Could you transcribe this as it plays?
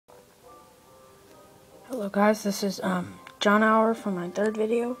Hello guys, this is John Hour for my third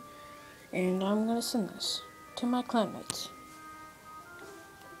video, and I'm gonna send this to my clanmates.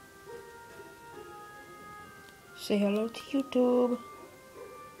 Say hello to YouTube.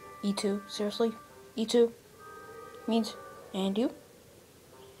 E2, seriously? E2 means and you.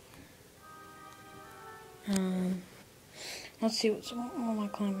 Let's see what one of my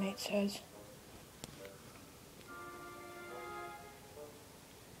clanmates says.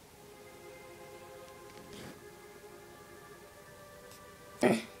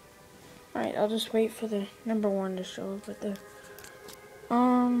 Alright, I'll just wait for the number one to show up right there.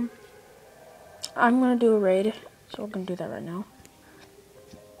 I'm gonna do a raid, so we're gonna do that right now.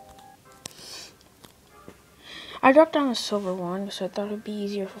 I dropped down a silver one, so I thought it'd be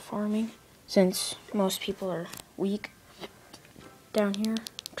easier for farming, since most people are weak down here.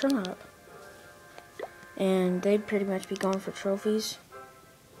 Turn up. And they'd pretty much be going for trophies.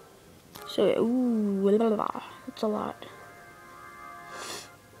 So, ooh, blah, blah, blah. That's a lot.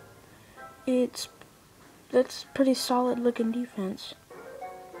 That's pretty solid looking defense.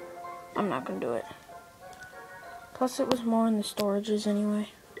 I'm not gonna do it. Plus it was more in the storages anyway.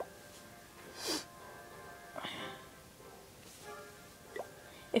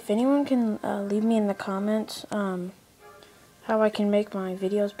 If anyone can leave me in the comments how I can make my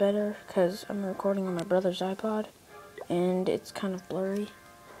videos better, because I'm recording on my brother's iPod and it's kind of blurry.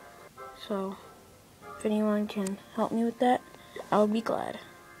 So if anyone can help me with that, I would be glad.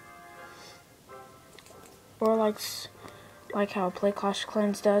 Or like how Play Clash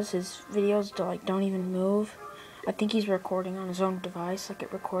Clans does, his videos don't even move. I think he's recording on his own device, like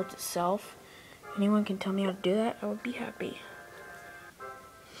it records itself. If anyone can tell me how to do that, I would be happy.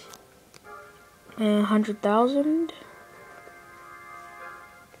 100,000.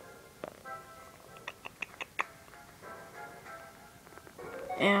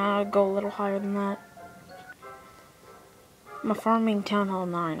 And I'll go a little higher than that. I'm farming Town Hall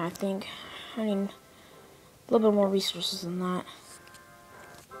 9, I think. I need a little bit more resources than that.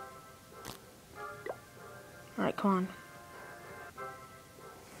 Alright, come on.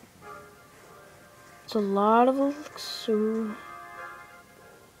 It's a lot of elixir,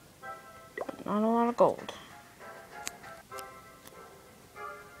 but not a lot of gold.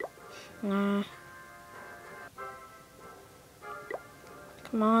 Nah.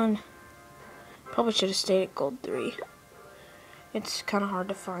 Come on. Probably should have stayed at gold 3. It's kind of hard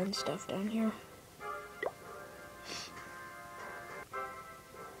to find stuff down here.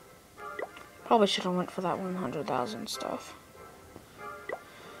 Probably should have went for that 100,000 stuff.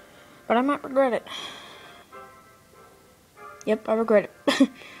 But I might regret it. Yep, I regret it.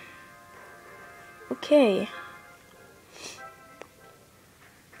 Okay.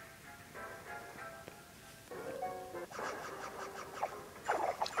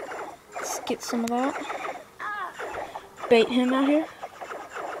 Let's get some of that. Bait him out here.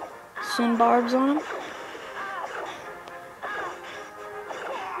 Send barbs on him.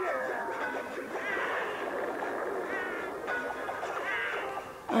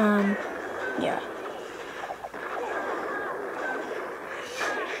 Yeah.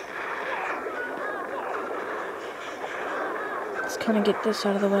 Let's kind of get this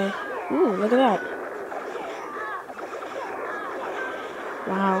out of the way. Ooh, look at that.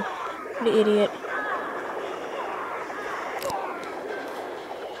 Wow. What an idiot.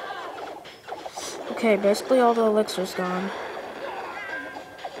 Okay, basically all the elixir's gone.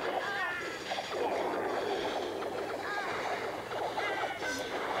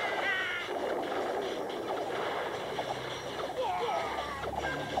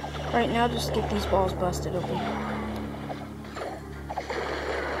 Right now, just get these walls busted open.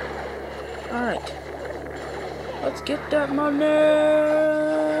 Alright. Let's get that money!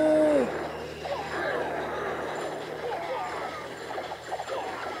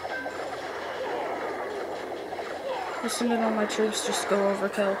 Listen to all my troops just go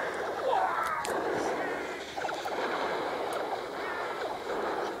overkill.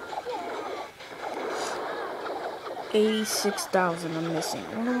 $86,000 I'm missing.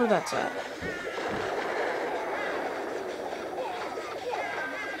 I wonder where that's at.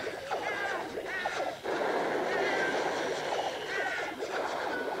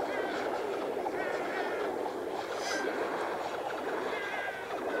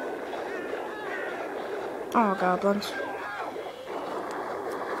 Oh, goblins.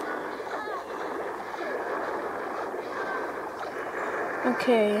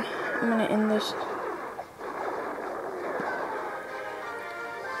 Okay, I'm gonna end this.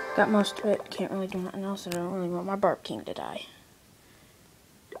 Got most of it. Can't really do nothing else. I don't really want my Barb King to die.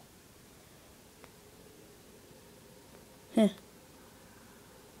 Heh.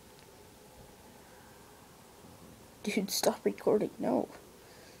 Dude, stop recording. No.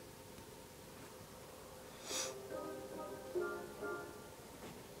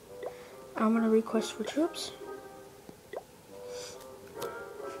 I'm gonna request for troops.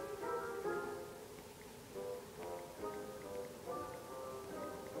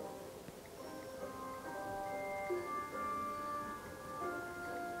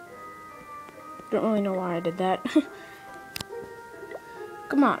 Don't really know why I did that.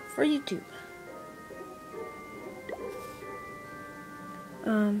 Come on, for YouTube.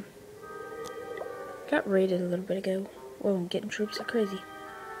 Got raided a little bit ago. Whoa, I'm getting troops like crazy.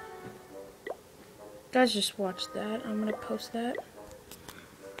 Guys, just watch that. I'm gonna post that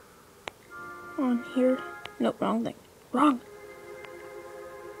on here. Nope, wrong thing. Wrong.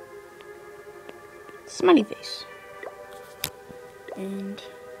 Smiley face. And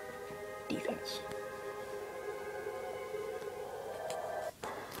defense.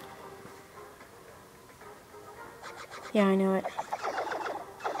 Yeah, I know it.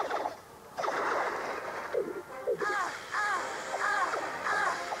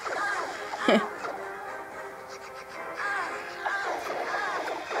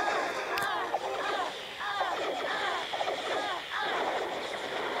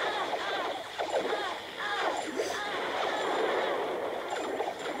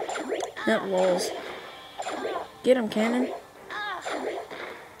 That rolls. Get him, cannon.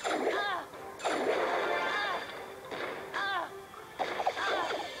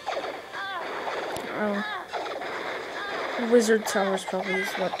 Oh. The wizard towers probably is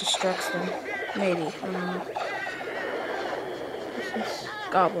what distracts them. Maybe. I don't know. There's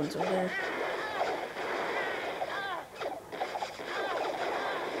goblins over there.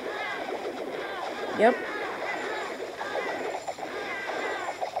 Yep.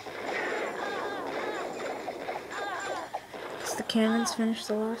 Does the cannons finish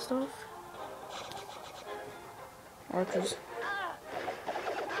the last off? Archers.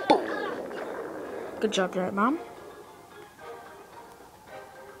 Good job, Giant Mom.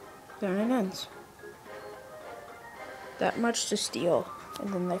 Then it ends. That much to steal,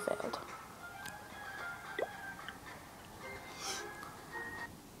 and then they failed.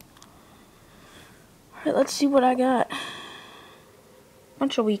 Alright, let's see what I got.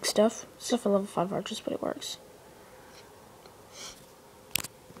 Bunch of weak stuff. Stuff for level 5 archers, but it works.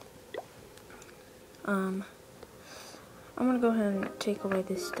 I'm gonna go ahead and take away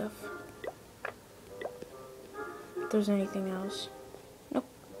this stuff. If there's anything else. Nope.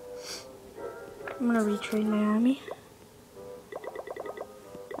 I'm gonna retrain my army.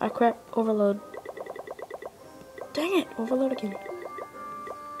 Ah, crap. Overload. Dang it! Overload again.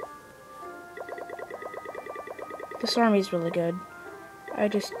 This army's really good. I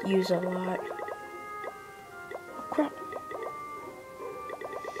just use a lot. Oh, crap.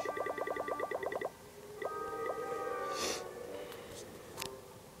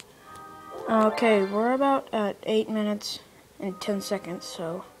 Okay, we're about at 8 minutes and 10 seconds,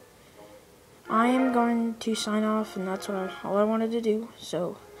 so I am going to sign off, and that's all I wanted to do.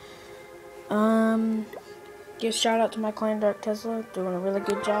 So, give a shout out to my clan, Dark Tesla, doing a really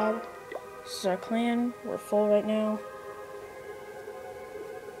good job. This is our clan. We're full right now.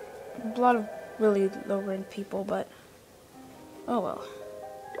 A lot of really low-rank people, but oh well.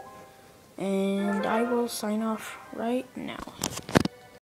 And I will sign off right now.